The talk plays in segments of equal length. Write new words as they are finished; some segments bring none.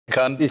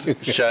can't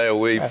shy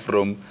away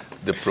from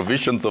the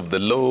provisions of the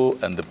law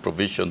and the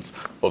provisions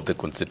of the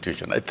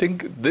Constitution. I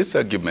think these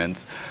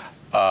arguments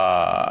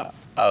are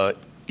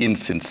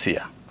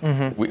insincere.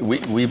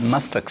 We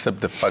must accept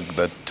the fact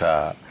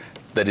that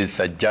there is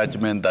a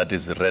judgment that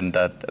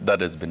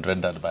has been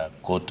rendered by a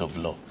court of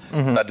law.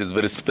 That is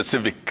very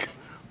specific,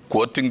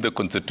 quoting the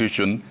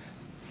Constitution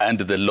and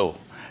the law.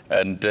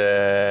 And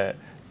the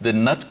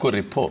NATCO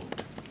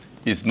report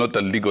is not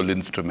a legal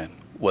instrument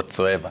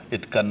whatsoever.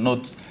 It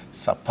cannot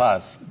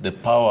surpass the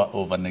power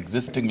of an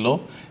existing law.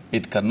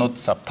 It cannot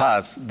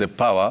surpass the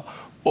power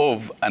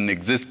of an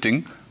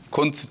existing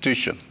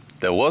constitution.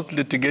 There was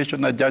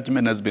litigation, a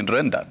judgment has been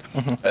rendered.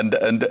 And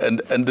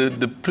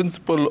the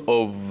principle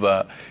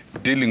of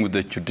dealing with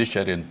the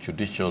judiciary and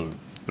judicial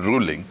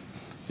rulings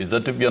is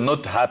that if you're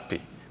not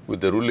happy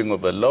with the ruling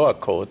of a lower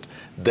court,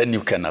 then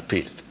you can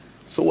appeal.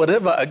 So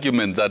whatever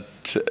argument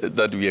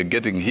that we are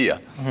getting here,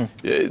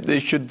 they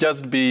should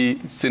just be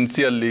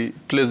sincerely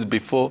placed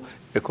before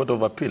a court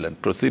of appeal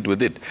and proceed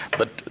with it.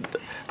 But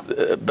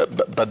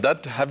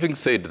that, having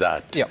said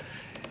that,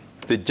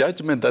 the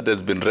judgment that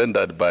has been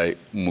rendered by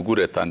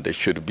Mugure Thande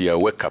should be a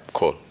wake-up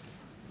call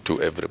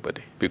to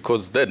everybody,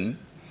 because then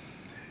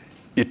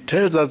it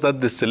tells us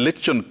that the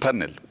selection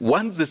panel,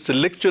 once the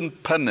selection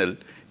panel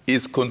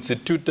is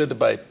constituted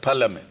by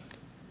Parliament,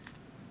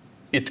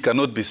 it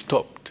cannot be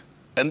stopped.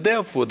 And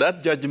therefore,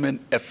 that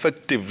judgment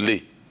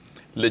effectively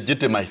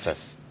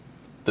legitimizes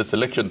the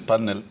selection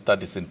panel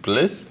that is in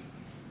place.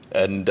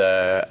 And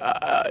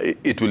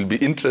it will be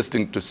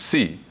interesting to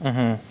see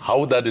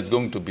how that is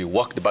going to be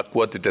worked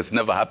backward. It has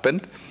never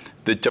happened.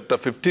 The Chapter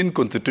 15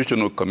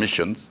 constitutional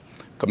commissioners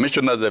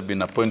have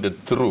been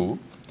appointed through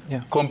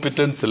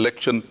competent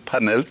selection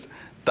panels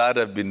that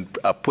have been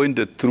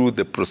appointed through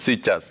the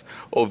procedures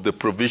of the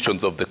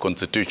provisions of the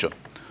Constitution.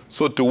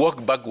 So to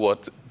work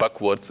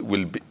backwards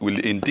will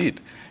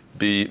indeed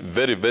be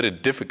very, very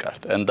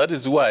difficult. And that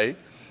is why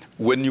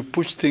when you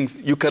push things,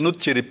 you cannot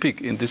cherry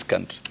pick in this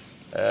country.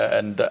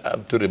 And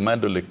to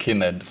remind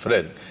Olekin and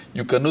Fred,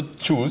 you cannot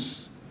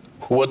choose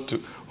what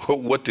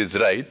is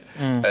right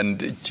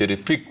and cherry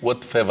pick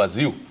what favors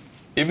you.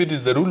 If it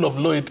is the rule of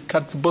law, it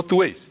cuts both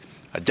ways.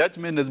 A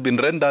judgment has been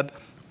rendered.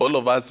 All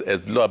of us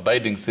as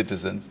law-abiding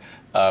citizens,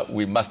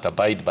 we must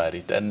abide by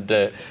it. And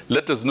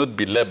let us not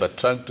belabor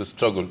trying to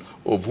struggle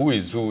of who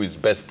is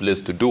best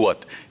placed to do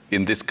what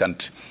in this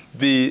country.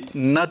 The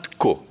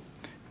NATCO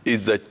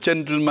is a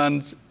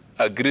gentleman's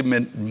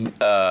agreement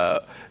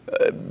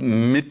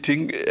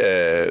meeting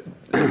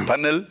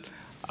panel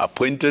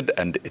appointed,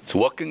 and it's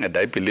working, and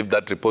I believe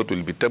that report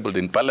will be tabled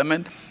in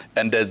Parliament.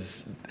 And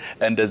as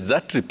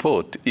that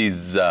report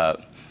is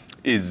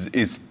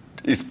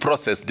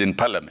processed in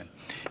Parliament,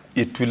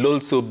 it will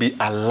also be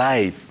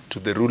alive to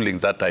the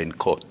rulings that are in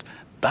court.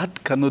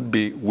 That cannot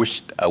be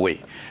wished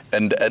away.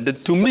 And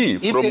to me,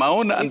 from my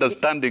own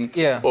understanding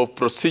of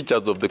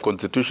procedures of the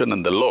Constitution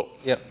and the law,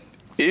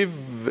 if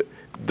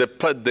the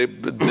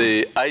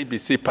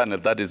IBC panel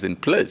that is in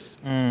place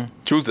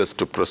chooses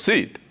to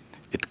proceed,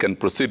 it can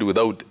proceed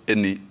without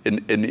any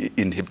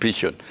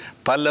inhibition.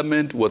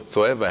 Parliament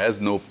whatsoever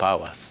has no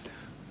powers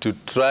to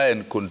try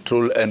and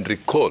control and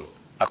recall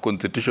a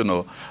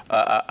constitutional,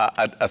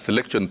 a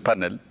selection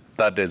panel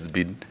that has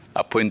been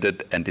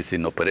appointed and is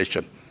in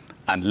operation,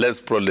 unless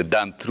probably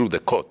done through the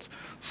courts.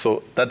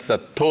 So that's a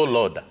tall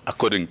order,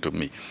 according to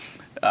me.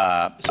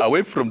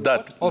 Away from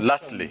that,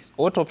 lastly,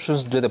 what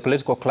options do the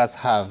political class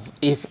have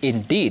if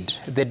indeed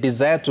the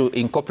desire to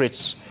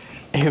incorporate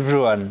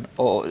everyone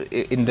or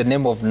in the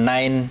name of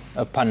 9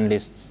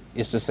 panelists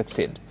is to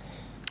succeed?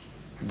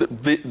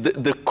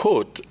 The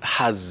court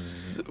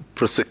has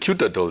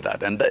prosecuted all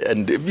that, and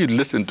if you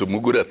listen to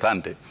Mugure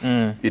Thande,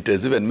 it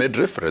has even made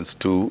reference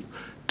to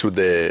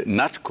the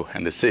NATCO,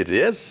 and they said,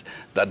 yes,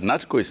 that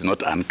NATCO is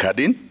not anchored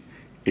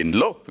in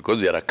law,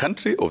 because we are a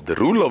country of the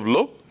rule of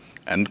law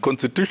and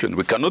Constitution.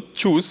 We cannot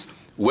choose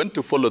when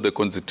to follow the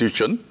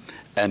Constitution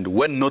and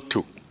when not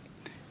to.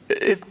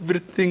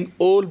 Everything,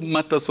 all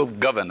matters of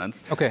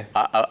governance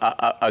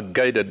are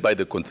guided by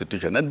the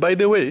Constitution. And by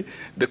the way,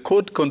 the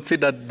court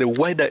considered the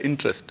wider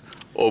interest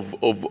of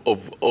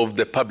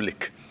the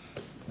public.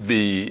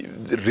 The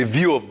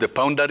review of the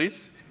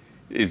boundaries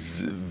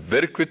is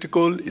very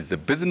critical. It's a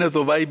business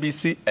of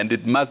IBC, and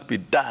it must be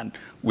done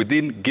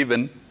within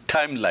given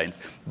timelines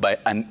by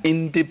an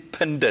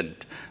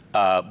independent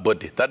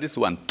body. That is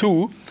one.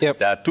 Two, there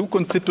are 2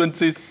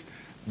 constituencies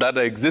that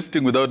are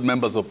existing without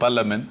members of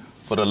Parliament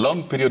for a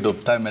long period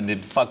of time, and in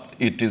fact,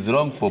 it is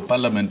wrong for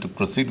Parliament to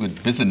proceed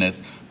with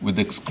business with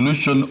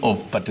exclusion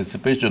of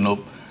participation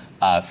of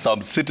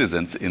some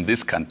citizens in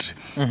this country.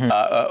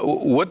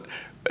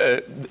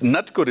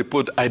 NATCO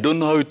report, I don't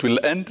know how it will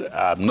end.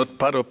 I'm not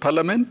part of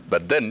Parliament,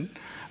 but then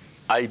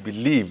I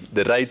believe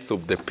the rights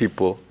of the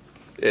people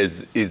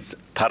is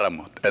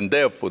paramount. And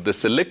therefore, the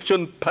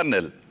selection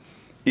panel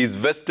is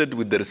vested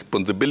with the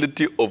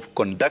responsibility of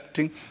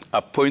conducting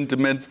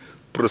appointments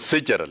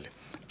procedurally.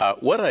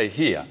 What I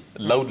hear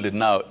loudly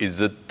now is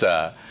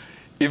that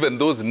even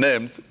those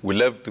names will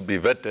have to be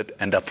vetted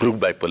and approved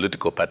by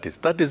political parties.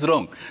 That is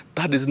wrong.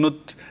 That is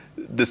not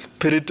the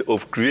spirit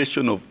of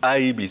creation of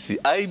IEBC.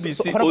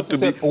 IEBC ought to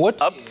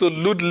be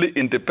absolutely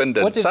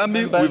independent.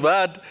 Sami, we've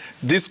had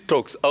these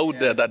talks out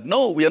there that,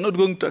 no, we are not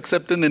going to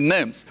accept any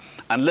names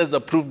unless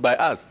approved by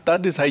us.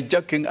 That is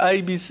hijacking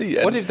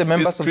IEBC. What if the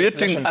members of the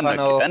selection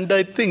panel... And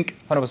I think...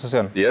 Honorable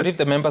Sossion, yes? What if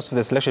the members of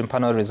the selection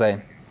panel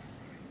resign?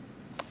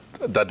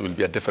 That will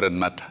be a different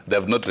matter. They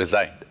have not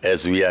resigned.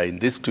 As we are in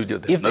this studio,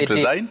 they have not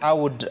resigned. How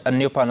would a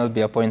new panel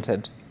be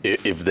appointed?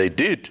 If they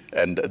did,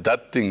 and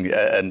that thing,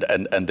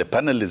 and the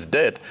panel is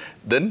dead,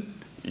 then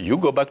you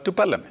go back to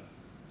Parliament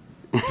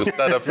to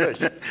start afresh.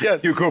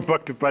 Yes. You go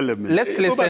back to Parliament. Let's listen.